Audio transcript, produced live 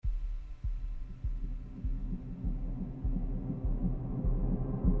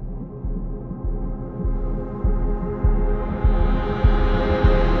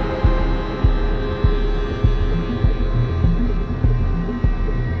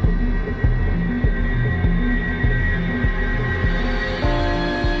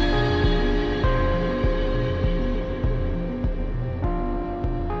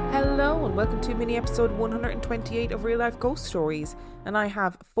to mini episode 128 of Real Life Ghost Stories, and I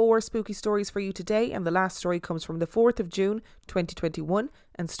have 4 spooky stories for you today, and the last story comes from the 4th of June 2021,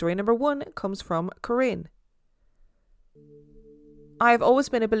 and story number 1 comes from Corinne. I have always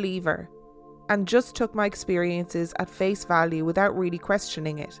been a believer and just took my experiences at face value without really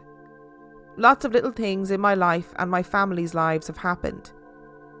questioning it. Lots of little things in my life and my family's lives have happened.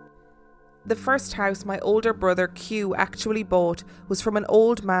 The first house my older brother Q actually bought was from an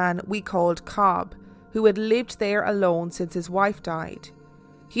old man we called Cobb, who had lived there alone since his wife died.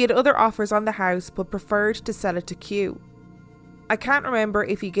 He had other offers on the house but preferred to sell it to Q. I can't remember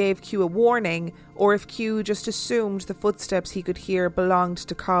if he gave Q a warning or if Q just assumed the footsteps he could hear belonged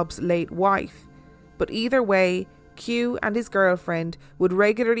to Cobb's late wife, but either way, Q and his girlfriend would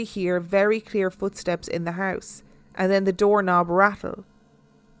regularly hear very clear footsteps in the house, and then the doorknob rattle.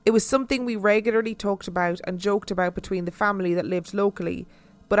 It was something we regularly talked about and joked about between the family that lived locally,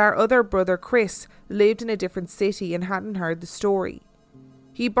 but our other brother Chris lived in a different city and hadn't heard the story.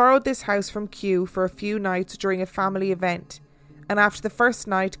 He borrowed this house from Q for a few nights during a family event, and after the first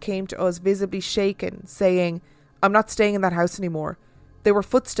night came to us visibly shaken, saying, "I'm not staying in that house anymore. There were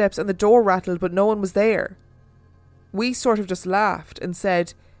footsteps and the door rattled but no one was there." We sort of just laughed and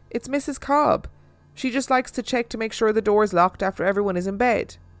said, "It's Mrs. Cobb. She just likes to check to make sure the door is locked after everyone is in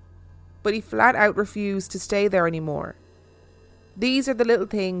bed." But he flat out refused to stay there anymore. These are the little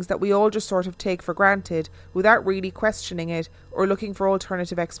things that we all just sort of take for granted without really questioning it or looking for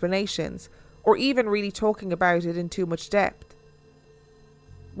alternative explanations, or even really talking about it in too much depth.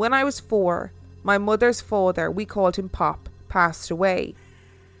 When I was 4, my mother's father, we called him Pop, passed away.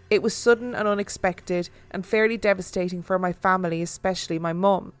 It was sudden and unexpected and fairly devastating for my family, especially my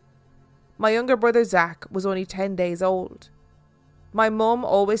mum. My younger brother Zach was only 10 days old. My mum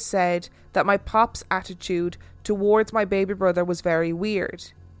always said that my Pop's attitude towards my baby brother was very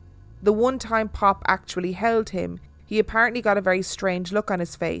weird. The one time Pop actually held him, he apparently got a very strange look on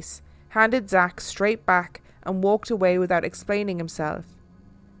his face, handed Zach straight back and walked away without explaining himself.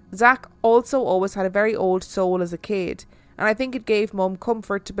 Zach also always had a very old soul as a kid, and I think it gave Mum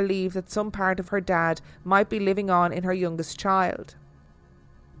comfort to believe that some part of her dad might be living on in her youngest child.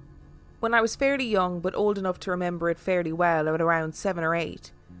 When I was fairly young but old enough to remember it fairly well, at around 7 or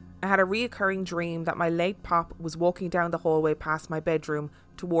 8, I had a reoccurring dream that my late Pop was walking down the hallway past my bedroom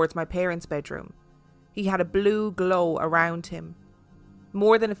towards my parents' bedroom. He had a blue glow around him.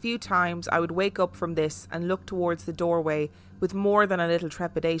 More than a few times I would wake up from this and look towards the doorway with more than a little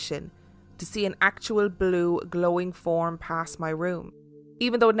trepidation to see an actual blue glowing form pass my room.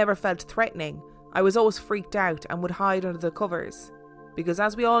 Even though it never felt threatening, I was always freaked out and would hide under the covers. Because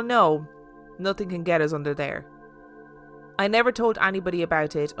as we all know, nothing can get us under there. I never told anybody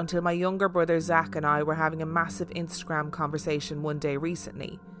about it until my younger brother Zach and I were having a massive Instagram conversation one day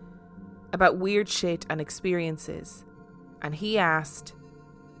recently about weird shit and experiences. And he asked,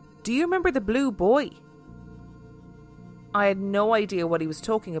 "Do you remember the blue boy?" I had no idea what he was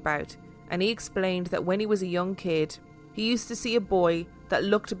talking about, and he explained that when he was a young kid, he used to see a boy that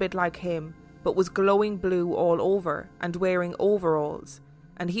looked a bit like him but was glowing blue all over and wearing overalls,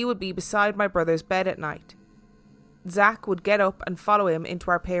 and he would be beside my brother's bed at night. Zach would get up and follow him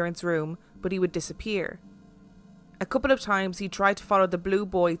into our parents' room, but he would disappear. A couple of times he tried to follow the blue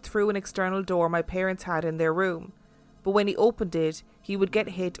boy through an external door my parents had in their room, but when he opened it, he would get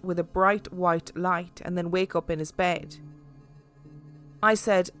hit with a bright white light and then wake up in his bed. I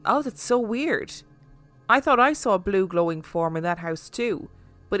said, "Oh, that's so weird. I thought I saw a blue glowing form in that house too,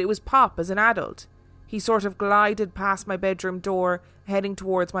 but it was Pop as an adult. He sort of glided past my bedroom door, heading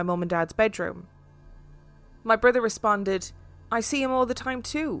towards my mum and dad's bedroom." My brother responded, "I see him all the time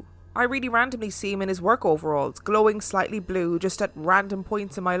too. I really randomly see him in his work overalls, glowing slightly blue just at random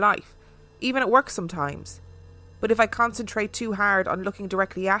points in my life, even at work sometimes. But if I concentrate too hard on looking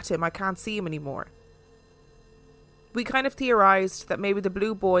directly at him, I can't see him anymore." We kind of theorised that maybe the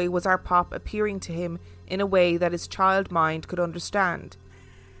blue boy was our Pop appearing to him in a way that his child mind could understand,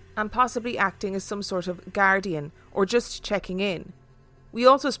 and possibly acting as some sort of guardian or just checking in. We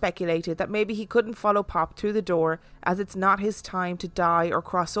also speculated that maybe he couldn't follow Pop through the door as it's not his time to die or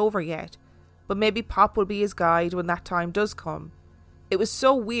cross over yet, but maybe Pop will be his guide when that time does come. It was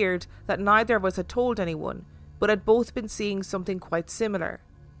so weird that neither of us had told anyone, but had both been seeing something quite similar.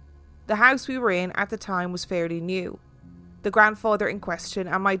 The house we were in at the time was fairly new. The grandfather in question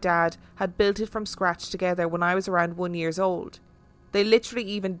and my dad had built it from scratch together when I was around 1 year old. They literally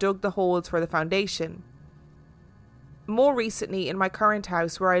even dug the holes for the foundation. More recently, in my current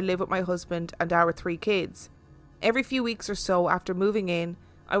house where I live with my husband and our 3 kids, every few weeks or so after moving in,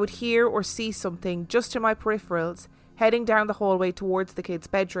 I would hear or see something just in my peripherals heading down the hallway towards the kids'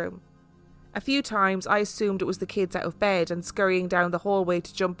 bedroom. A few times I assumed it was the kids out of bed and scurrying down the hallway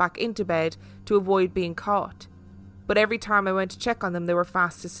to jump back into bed to avoid being caught. But every time I went to check on them, they were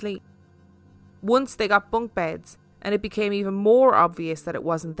fast asleep. Once they got bunk beds, and it became even more obvious that it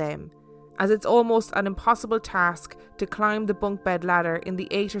wasn't them, as it's almost an impossible task to climb the bunk bed ladder in the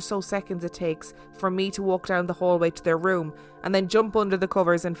 8 or so seconds it takes for me to walk down the hallway to their room and then jump under the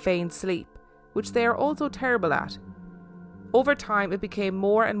covers and feign sleep, which they are also terrible at. Over time, it became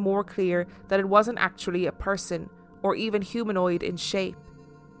more and more clear that it wasn't actually a person or even humanoid in shape.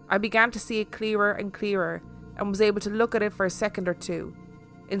 I began to see it clearer and clearer and was able to look at it for a second or two,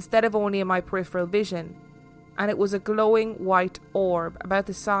 instead of only in my peripheral vision, and it was a glowing white orb about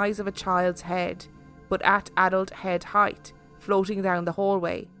the size of a child's head, but at adult head height, floating down the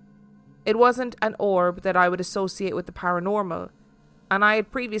hallway. It wasn't an orb that I would associate with the paranormal, and I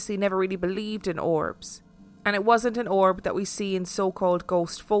had previously never really believed in orbs. And it wasn't an orb that we see in so-called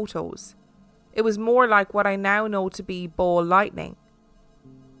ghost photos. It was more like what I now know to be ball lightning.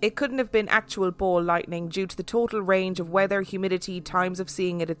 It couldn't have been actual ball lightning due to the total range of weather, humidity, times of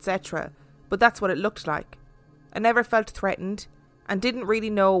seeing it, etc., but that's what it looked like. I never felt threatened, and didn't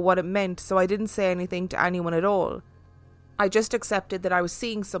really know what it meant, so I didn't say anything to anyone at all. I just accepted that I was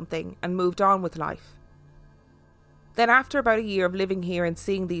seeing something and moved on with life. Then after about a year of living here and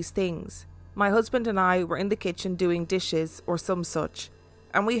seeing these things, my husband and I were in the kitchen doing dishes or some such,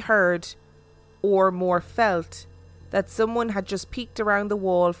 and we heard, or more felt, that someone had just peeked around the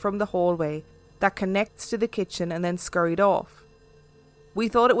wall from the hallway that connects to the kitchen and then scurried off. We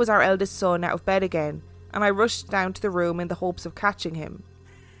thought it was our eldest son out of bed again, and I rushed down to the room in the hopes of catching him.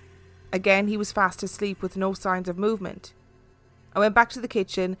 Again, he was fast asleep with no signs of movement. I went back to the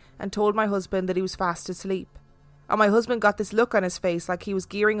kitchen and told my husband that he was fast asleep. And my husband got this look on his face like he was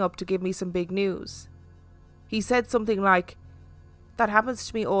gearing up to give me some big news. He said something like, "That happens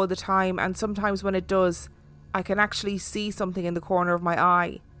to me all the time, and sometimes when it does, I can actually see something in the corner of my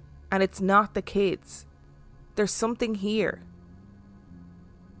eye, and it's not the kids. There's something here."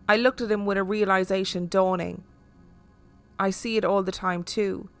 I looked at him with a realisation dawning. I see it all the time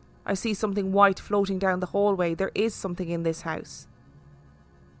too. I see something white floating down the hallway. There is something in this house.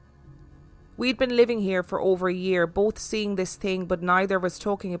 We'd been living here for over a year, both seeing this thing, but neither of us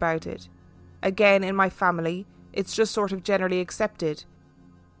talking about it. Again, in my family, it's just sort of generally accepted.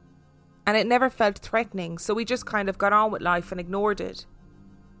 And it never felt threatening, so we just kind of got on with life and ignored it.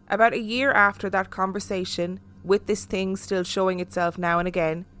 About a year after that conversation, with this thing still showing itself now and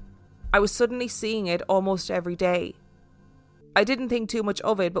again, I was suddenly seeing it almost every day. I didn't think too much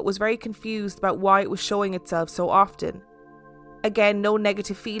of it, but was very confused about why it was showing itself so often. Again, no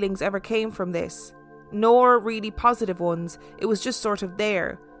negative feelings ever came from this, nor really positive ones. It was just sort of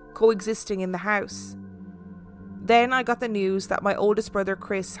there, coexisting in the house. Then I got the news that my oldest brother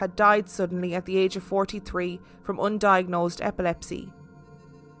Chris had died suddenly at the age of 43 from undiagnosed epilepsy.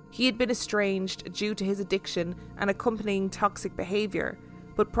 He had been estranged due to his addiction and accompanying toxic behaviour,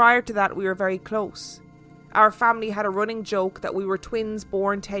 but prior to that we were very close. Our family had a running joke that we were twins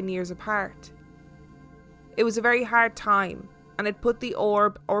born 10 years apart. It was a very hard time, and it put the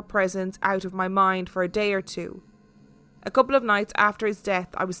orb or presence out of my mind for a day or two. A couple of nights after his death,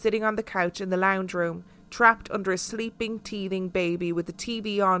 I was sitting on the couch in the lounge room, trapped under a sleeping, teething baby with the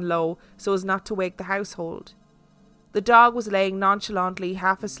TV on low so as not to wake the household. The dog was laying nonchalantly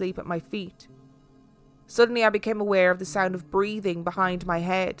half asleep at my feet. Suddenly I became aware of the sound of breathing behind my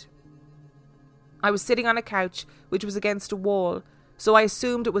head. I was sitting on a couch which was against a wall, so I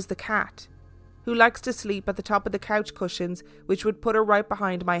assumed it was the cat, who likes to sleep at the top of the couch cushions, which would put her right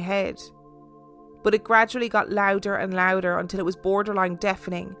behind my head. But it gradually got louder and louder until it was borderline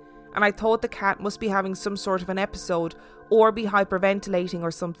deafening, and I thought the cat must be having some sort of an episode or be hyperventilating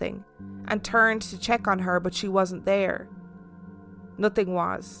or something, and turned to check on her, but she wasn't there. Nothing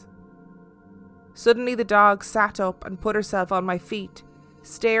was. Suddenly the dog sat up and put herself on my feet,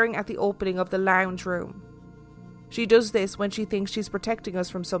 staring at the opening of the lounge room. She does this when she thinks she's protecting us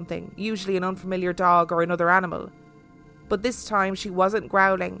from something, usually an unfamiliar dog or another animal. But this time she wasn't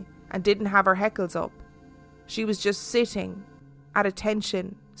growling and didn't have her heckles up. She was just sitting, at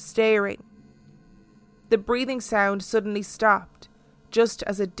attention, staring. The breathing sound suddenly stopped, just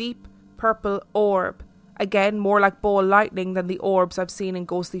as a deep purple orb, again more like ball lightning than the orbs I've seen in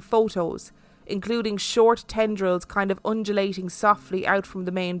ghostly photos, including short tendrils kind of undulating softly out from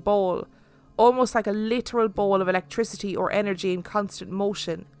the main ball, almost like a literal ball of electricity or energy in constant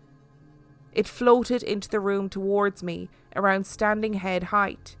motion. It floated into the room towards me, around standing head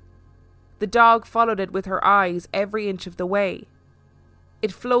height. The dog followed it with her eyes every inch of the way.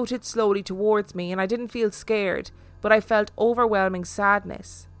 It floated slowly towards me, and I didn't feel scared, but I felt overwhelming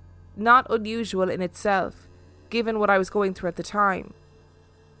sadness. Not unusual in itself, given what I was going through at the time.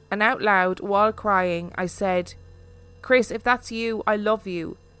 And out loud, while crying, I said, "Chris, if that's you, I love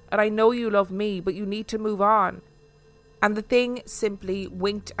you, and I know you love me, but you need to move on." And the thing simply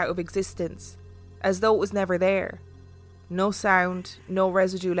winked out of existence, as though it was never there. No sound, no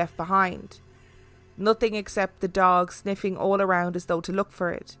residue left behind. Nothing except the dog sniffing all around as though to look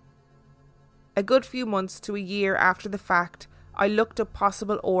for it. A good few months to a year after the fact, I looked up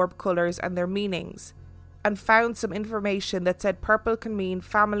possible orb colours and their meanings, and found some information that said purple can mean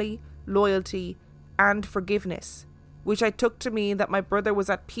family, loyalty, and forgiveness, which I took to mean that my brother was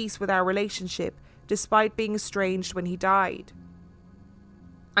at peace with our relationship, despite being estranged when he died.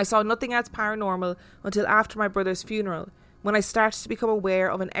 I saw nothing else paranormal until after my brother's funeral, when I started to become aware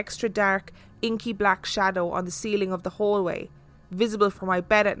of an extra dark, inky black shadow on the ceiling of the hallway, visible from my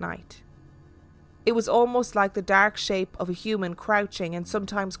bed at night. It was almost like the dark shape of a human crouching and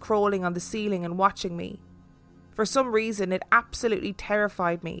sometimes crawling on the ceiling and watching me. For some reason, it absolutely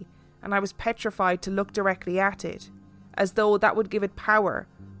terrified me, and I was petrified to look directly at it, as though that would give it power,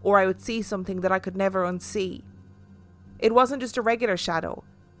 or I would see something that I could never unsee. It wasn't just a regular shadow,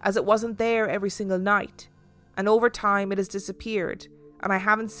 as it wasn't there every single night, and over time it has disappeared, and I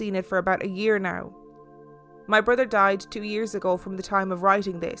haven't seen it for about a year now. My brother died 2 years ago from the time of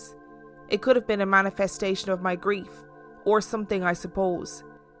writing this. It could have been a manifestation of my grief, or something, I suppose,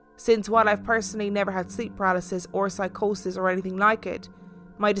 since while I've personally never had sleep paralysis or psychosis or anything like it,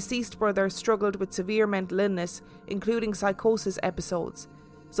 my deceased brother struggled with severe mental illness, including psychosis episodes,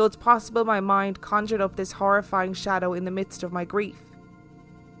 so it's possible my mind conjured up this horrifying shadow in the midst of my grief.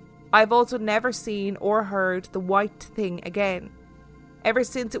 I've also never seen or heard the white thing again, ever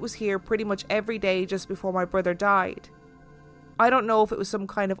since it was here pretty much every day just before my brother died. I don't know if it was some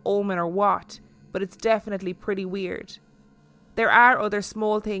kind of omen or what, but it's definitely pretty weird. There are other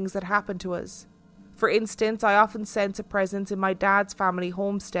small things that happen to us. For instance, I often sense a presence in my dad's family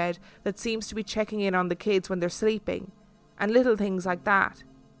homestead that seems to be checking in on the kids when they're sleeping, and little things like that.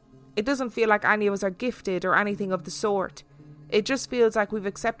 It doesn't feel like any of us are gifted or anything of the sort. It just feels like we've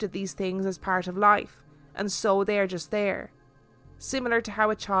accepted these things as part of life, and so they're just there. Similar to how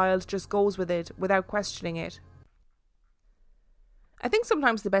a child just goes with it without questioning it. I think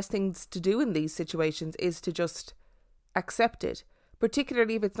sometimes the best things to do in these situations is to just accept it,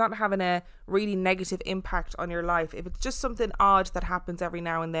 particularly if it's not having a really negative impact on your life. If it's just something odd that happens every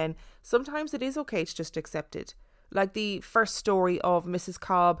now and then, sometimes it is okay to just accept it. Like the first story of Mrs.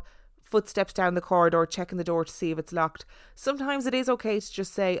 Cobb, footsteps down the corridor, checking the door to see if it's locked. Sometimes it is okay to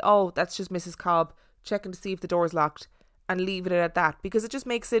just say, "Oh, that's just Mrs. Cobb checking to see if the door's locked," and leaving it at that, because it just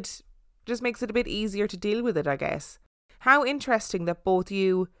makes it a bit easier to deal with it, I guess. How interesting that both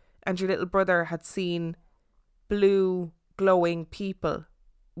you and your little brother had seen blue glowing people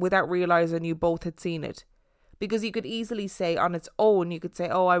without realising you both had seen it. Because you could easily say on its own, you could say,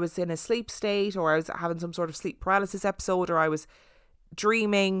 "Oh, I was in a sleep state," or "I was having some sort of sleep paralysis episode," or "I was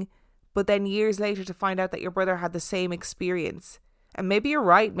dreaming." But then years later to find out that your brother had the same experience. And maybe you're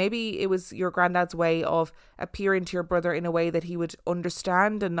right. Maybe it was your granddad's way of appearing to your brother in a way that he would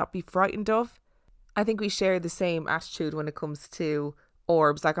understand and not be frightened of. I think we share the same attitude when it comes to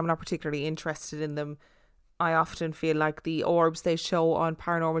orbs. Like, I'm not particularly interested in them. I often feel like the orbs they show on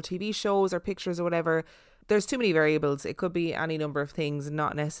paranormal TV shows or pictures or whatever, there's too many variables. It could be any number of things,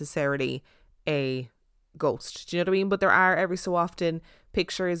 not necessarily a ghost. Do you know what I mean? But there are every so often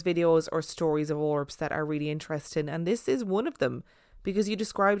pictures, videos or stories of orbs that are really interesting. And this is one of them, because you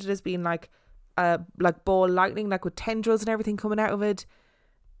described it as being like ball lightning, like with tendrils and everything coming out of it.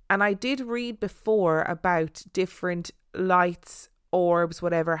 And I did read before about different lights, orbs,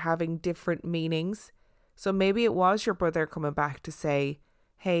 whatever, having different meanings. So maybe it was your brother coming back to say,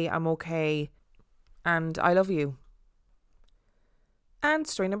 "Hey, I'm okay and I love you." And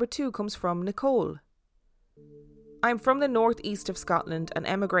story number 2 comes from Nicole. I'm from the northeast of Scotland and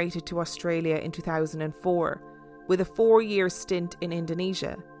emigrated to Australia in 2004 with a 4-year stint in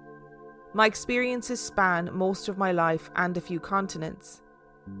Indonesia. My experiences span most of my life and a few continents.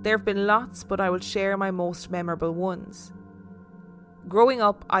 There have been lots, but I will share my most memorable ones. Growing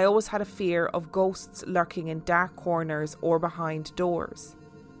up, I always had a fear of ghosts lurking in dark corners or behind doors,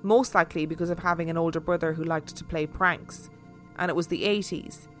 most likely because of having an older brother who liked to play pranks, and it was the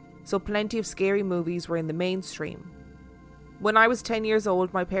 80s, so plenty of scary movies were in the mainstream. When I was 10 years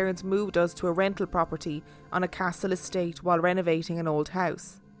old, my parents moved us to a rental property on a castle estate while renovating an old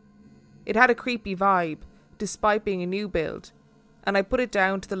house. It had a creepy vibe, despite being a new build, and I put it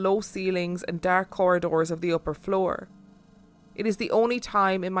down to the low ceilings and dark corridors of the upper floor. It is the only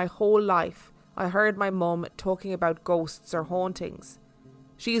time in my whole life I heard my mum talking about ghosts or hauntings.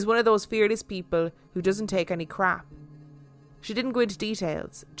 She is one of those fearless people who doesn't take any crap. She didn't go into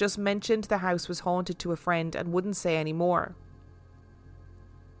details, just mentioned the house was haunted to a friend and wouldn't say any more.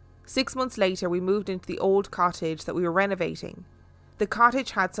 6 months later, we moved into the old cottage that we were renovating. The cottage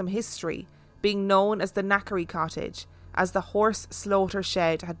had some history, being known as the Knackery Cottage, as the horse slaughter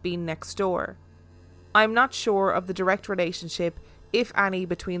shed had been next door. I am not sure of the direct relationship, if any,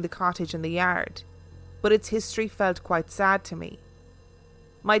 between the cottage and the yard, but its history felt quite sad to me.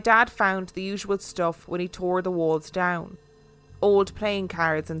 My dad found the usual stuff when he tore the walls down. Old playing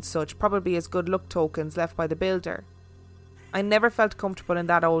cards and such, probably as good luck tokens left by the builder. I never felt comfortable in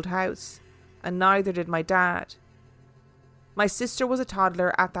that old house, and neither did my dad. My sister was a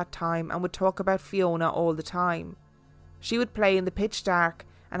toddler at that time and would talk about Fiona all the time. She would play in the pitch dark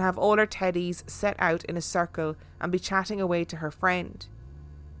and have all her teddies set out in a circle and be chatting away to her friend.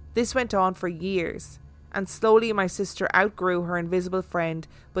 This went on for years, and slowly my sister outgrew her invisible friend,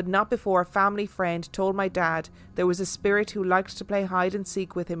 but not before a family friend told my dad there was a spirit who liked to play hide and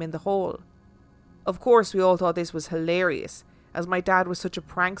seek with him in the hole. Of course, we all thought this was hilarious, as my dad was such a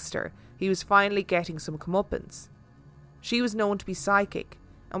prankster, he was finally getting some comeuppance. She was known to be psychic,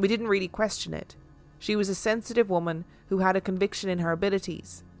 and we didn't really question it. She was a sensitive woman who had a conviction in her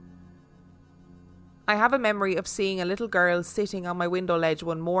abilities. I have a memory of seeing a little girl sitting on my window ledge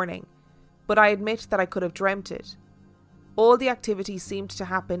one morning, but I admit that I could have dreamt it. All the activity seemed to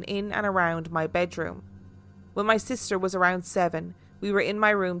happen in and around my bedroom. When my sister was around 7, we were in my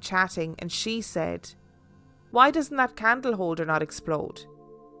room chatting and she said, "Why doesn't that candle holder not explode?"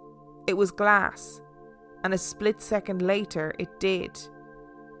 It was glass, and a split second later it did.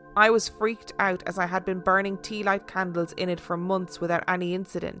 I was freaked out as I had been burning tea light candles in it for months without any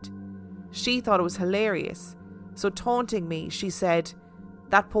incident. She thought it was hilarious, so taunting me, she said,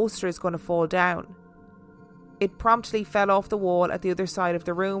 "That poster is going to fall down." It promptly fell off the wall at the other side of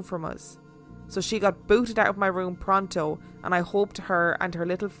the room from us, so she got booted out of my room pronto, and I hoped her and her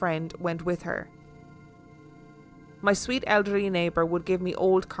little friend went with her. My sweet elderly neighbour would give me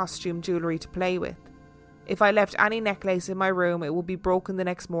old costume jewellery to play with. If I left any necklace in my room, it would be broken the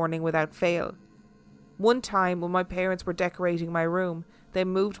next morning without fail. One time, when my parents were decorating my room, they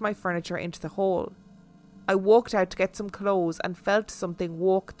moved my furniture into the hall. I walked out to get some clothes and felt something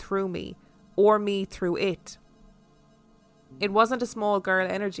walk through me, or me through it. It wasn't a small girl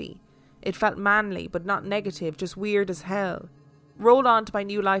energy. It felt manly, but not negative, just weird as hell. Roll on to my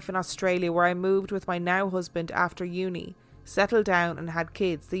new life in Australia, where I moved with my now husband after uni, settled down and had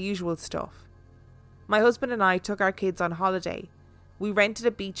kids, the usual stuff. My husband and I took our kids on holiday. We rented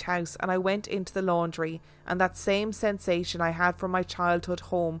a beach house and I went into the laundry, and that same sensation I had from my childhood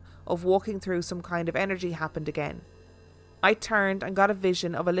home of walking through some kind of energy happened again. I turned and got a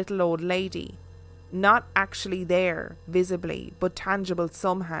vision of a little old lady. Not actually there, visibly, but tangible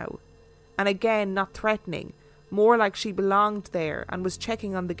somehow. And again, not threatening, more like she belonged there and was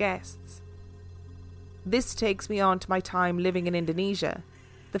checking on the guests. This takes me on to my time living in Indonesia.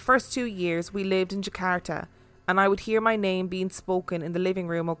 The first 2 years we lived in Jakarta, and I would hear my name being spoken in the living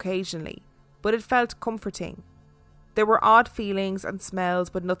room occasionally, but it felt comforting. There were odd feelings and smells,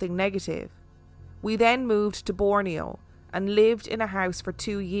 but nothing negative. We then moved to Borneo and lived in a house for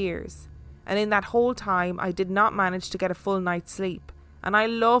 2 years, and in that whole time I did not manage to get a full night's sleep, and I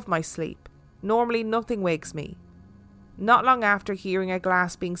love my sleep. Normally nothing wakes me. Not long after hearing a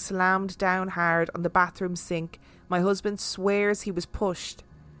glass being slammed down hard on the bathroom sink, my husband swears he was pushed.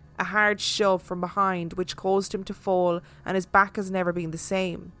 A hard shove from behind which caused him to fall, and his back has never been the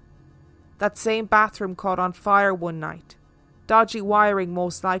same. That same bathroom caught on fire one night. Dodgy wiring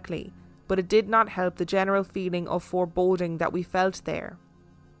most likely, but it did not help the general feeling of foreboding that we felt there.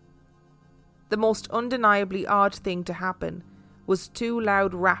 The most undeniably odd thing to happen was 2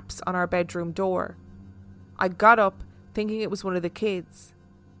 loud raps on our bedroom door. I got up, thinking it was one of the kids.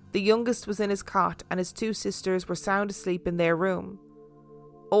 The youngest was in his cot and his 2 sisters were sound asleep in their room.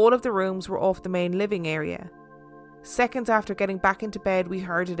 All of the rooms were off the main living area. Seconds after getting back into bed, we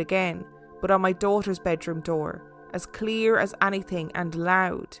heard it again, but on my daughter's bedroom door, as clear as anything and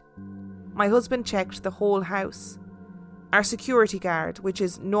loud. My husband checked the whole house. Our security guard, which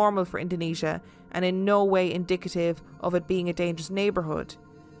is normal for Indonesia and in no way indicative of it being a dangerous neighbourhood,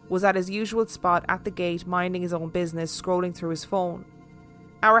 was at his usual spot at the gate minding his own business, scrolling through his phone.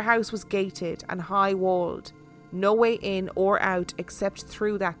 Our house was gated and high-walled, no way in or out except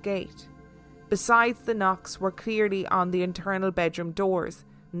through that gate. Besides, the knocks were clearly on the internal bedroom doors,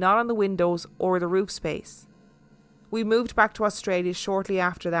 not on the windows or the roof space. We moved back to Australia shortly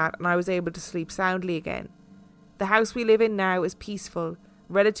after that, and I was able to sleep soundly again. The house we live in now is peaceful,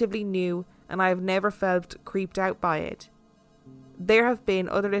 relatively new, and I have never felt creeped out by it. There have been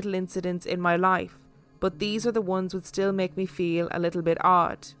other little incidents in my life, but these are the ones that still make me feel a little bit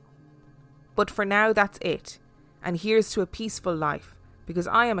odd. But for now, that's it. And here's to a peaceful life, because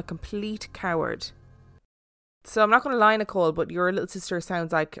I am a complete coward. So I'm not going to lie, Nicole, but your little sister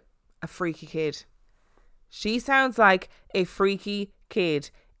sounds like a freaky kid. She sounds like a freaky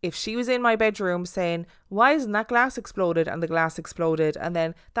kid. If she was in my bedroom saying, why isn't that glass exploded? And the glass exploded, and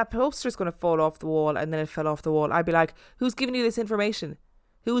then that poster's going to fall off the wall, and then it fell off the wall. I'd be like, who's giving you this information?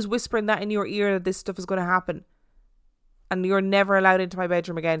 Who's whispering that in your ear that this stuff is going to happen? And you're never allowed into my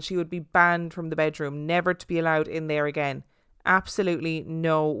bedroom again. She would be banned from the bedroom, never to be allowed in there again. Absolutely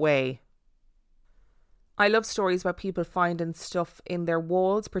no way. I love stories about people finding stuff in their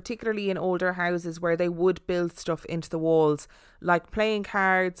walls, particularly in older houses where they would build stuff into the walls, like playing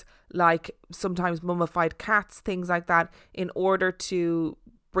cards, like sometimes mummified cats, things like that, in order to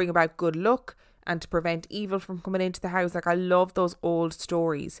bring about good luck and to prevent evil from coming into the house. Like, I love those old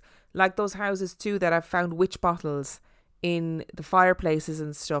stories, like those houses too that have found witch bottles in the fireplaces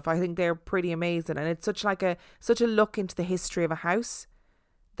and stuff. I think they're pretty amazing, and it's such a look into the history of a house,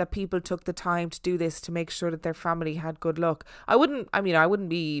 that people took the time to do this to make sure that their family had good luck. I wouldn't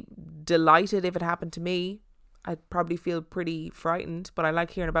be delighted if it happened to me. I'd probably feel pretty frightened, but I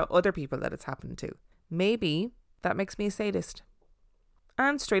like hearing about other people that it's happened to. Maybe that makes me a sadist.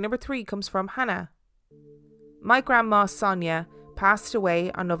 And story number 3 comes from Hannah. My grandma Sonia passed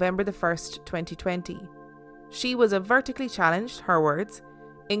away on November the 1st, 2020. She was a vertically challenged, her words,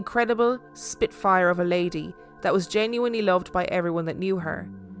 incredible spitfire of a lady that was genuinely loved by everyone that knew her.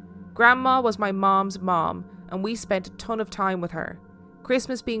 Grandma was my mom's mom, and we spent a ton of time with her,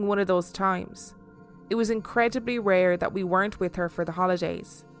 Christmas being one of those times. It was incredibly rare that we weren't with her for the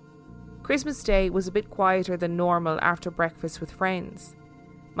holidays. Christmas Day was a bit quieter than normal after breakfast with friends.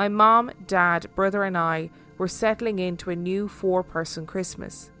 My mom, dad, brother and I were settling into a new 4-person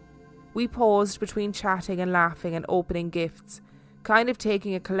Christmas. We paused between chatting and laughing and opening gifts, kind of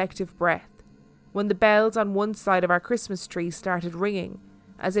taking a collective breath, when the bells on one side of our Christmas tree started ringing,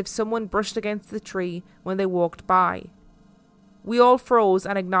 as if someone brushed against the tree when they walked by. We all froze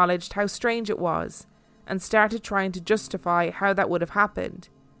and acknowledged how strange it was, and started trying to justify how that would have happened,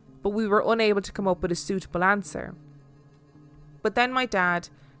 but we were unable to come up with a suitable answer. But then my dad,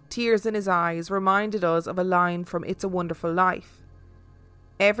 tears in his eyes, reminded us of a line from It's a Wonderful Life.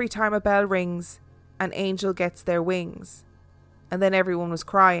 Every time a bell rings, an angel gets their wings. And then everyone was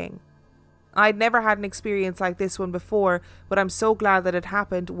crying. I'd never had an experience like this one before, but I'm so glad that it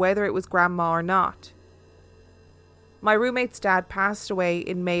happened, whether it was Grandma or not. My roommate's dad passed away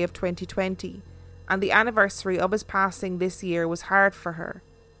in May of 2020, and the anniversary of his passing this year was hard for her.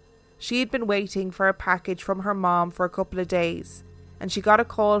 She had been waiting for a package from her mom for a couple of days, and she got a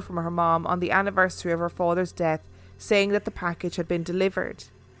call from her mom on the anniversary of her father's death saying that the package had been delivered.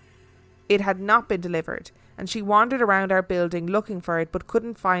 It had not been delivered, and she wandered around our building looking for it but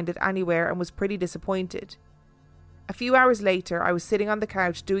couldn't find it anywhere and was pretty disappointed. A few hours later, I was sitting on the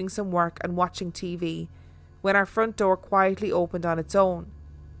couch doing some work and watching TV when our front door quietly opened on its own.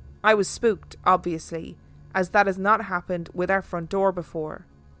 I was spooked, obviously, as that has not happened with our front door before.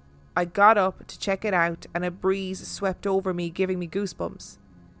 I got up to check it out and a breeze swept over me, giving me goosebumps.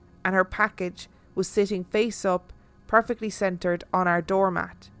 And her package was sitting face up, perfectly centred on our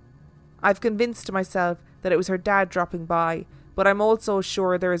doormat. I've convinced myself that it was her dad dropping by, but I'm also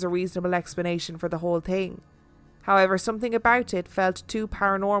sure there is a reasonable explanation for the whole thing. However, something about it felt too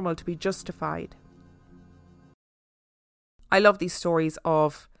paranormal to be justified. I love these stories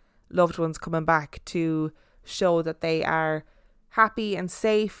of loved ones coming back to show that they are happy and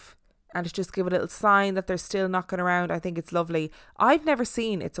safe, and to just give a little sign that they're still knocking around. I think it's lovely. I've never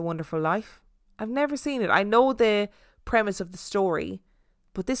seen It's a Wonderful Life. I've never seen it. I know the premise of the story,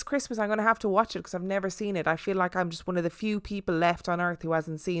 but this Christmas I'm going to have to watch it because I've never seen it. I feel like I'm just one of the few people left on earth who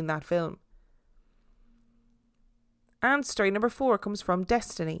hasn't seen that film. And story number 4 comes from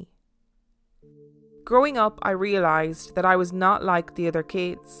Destiny. Growing up, I realised that I was not like the other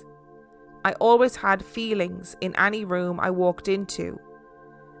kids. I always had feelings in any room I walked into.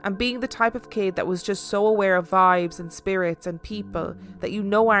 And being the type of kid that was just so aware of vibes and spirits and people that you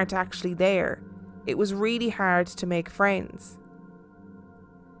know aren't actually there, it was really hard to make friends.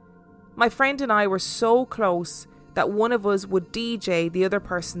 My friend and I were so close that one of us would DJ the other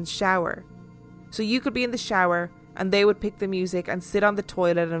person's shower. So you could be in the shower and they would pick the music and sit on the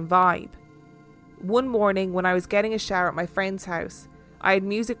toilet and vibe. One morning when I was getting a shower at my friend's house, I had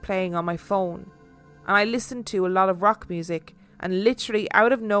music playing on my phone, and I listened to a lot of rock music, and literally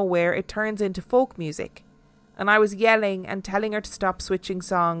out of nowhere it turns into folk music. And I was yelling and telling her to stop switching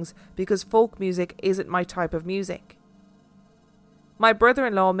songs because folk music isn't my type of music. My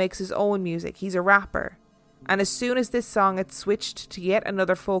brother-in-law makes his own music. He's a rapper. And as soon as this song had switched to yet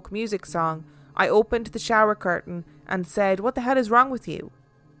another folk music song, I opened the shower curtain and said, "What the hell is wrong with you?"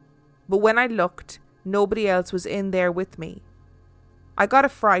 But when I looked, nobody else was in there with me. I got a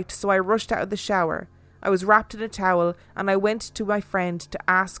fright, so I rushed out of the shower. I was wrapped in a towel and I went to my friend to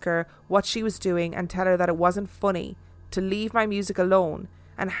ask her what she was doing and tell her that it wasn't funny to leave my music alone,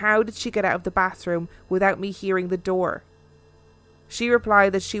 and how did she get out of the bathroom without me hearing the door. She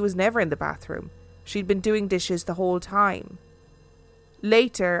replied that she was never in the bathroom. She'd been doing dishes the whole time.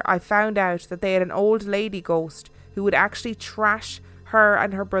 Later, I found out that they had an old lady ghost who would actually trash her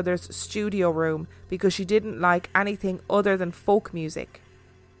and her brother's studio room because she didn't like anything other than folk music.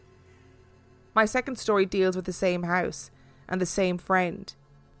 My second story deals with the same house and the same friend.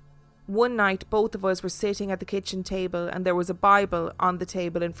 One night, both of us were sitting at the kitchen table and there was a Bible on the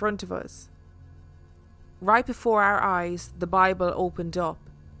table in front of us. Right before our eyes, the Bible opened up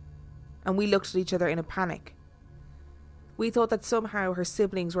and we looked at each other in a panic. We thought that somehow her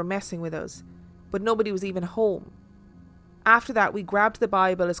siblings were messing with us, but nobody was even home. After that, we grabbed the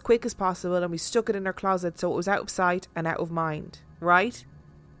Bible as quick as possible and we stuck it in our closet so it was out of sight and out of mind. Right?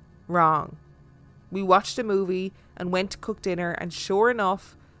 Wrong. We watched a movie and went to cook dinner, and sure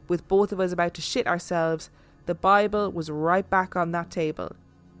enough, with both of us about to shit ourselves, the Bible was right back on that table.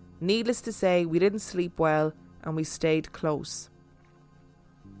 Needless to say, we didn't sleep well and we stayed close.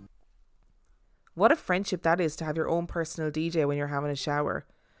 What a friendship that is, to have your own personal DJ when you're having a shower.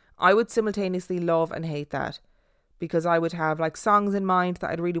 I would simultaneously love and hate that, because I would have like songs in mind that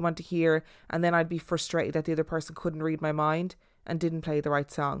I'd really want to hear, and then I'd be frustrated that the other person couldn't read my mind and didn't play the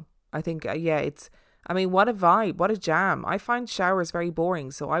right song. I think, what a vibe, what a jam. I find showers very boring,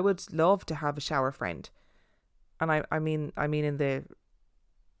 so I would love to have a shower friend. And I mean in the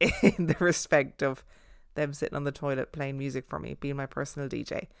in the respect of them sitting on the toilet playing music for me, being my personal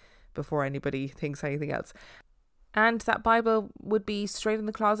DJ, before anybody thinks anything else. And that Bible would be straight in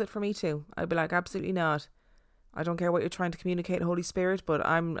the closet for me too. I'd be like, absolutely not. I don't care what you're trying to communicate, Holy Spirit, but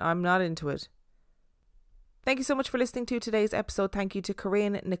I'm not into it. Thank you so much for listening to today's episode. Thank you to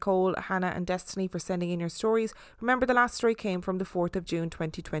Corinne, Nicole, Hannah and Destiny for sending in your stories. Remember, the last story came from the 4th of June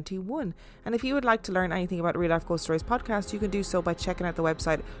 2021. And if you would like to learn anything about Real Life Ghost Stories podcast, you can do so by checking out the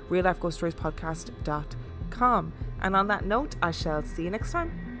website reallifeghoststoriespodcast.com. And on that note, I shall see you next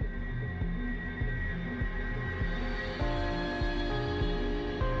time.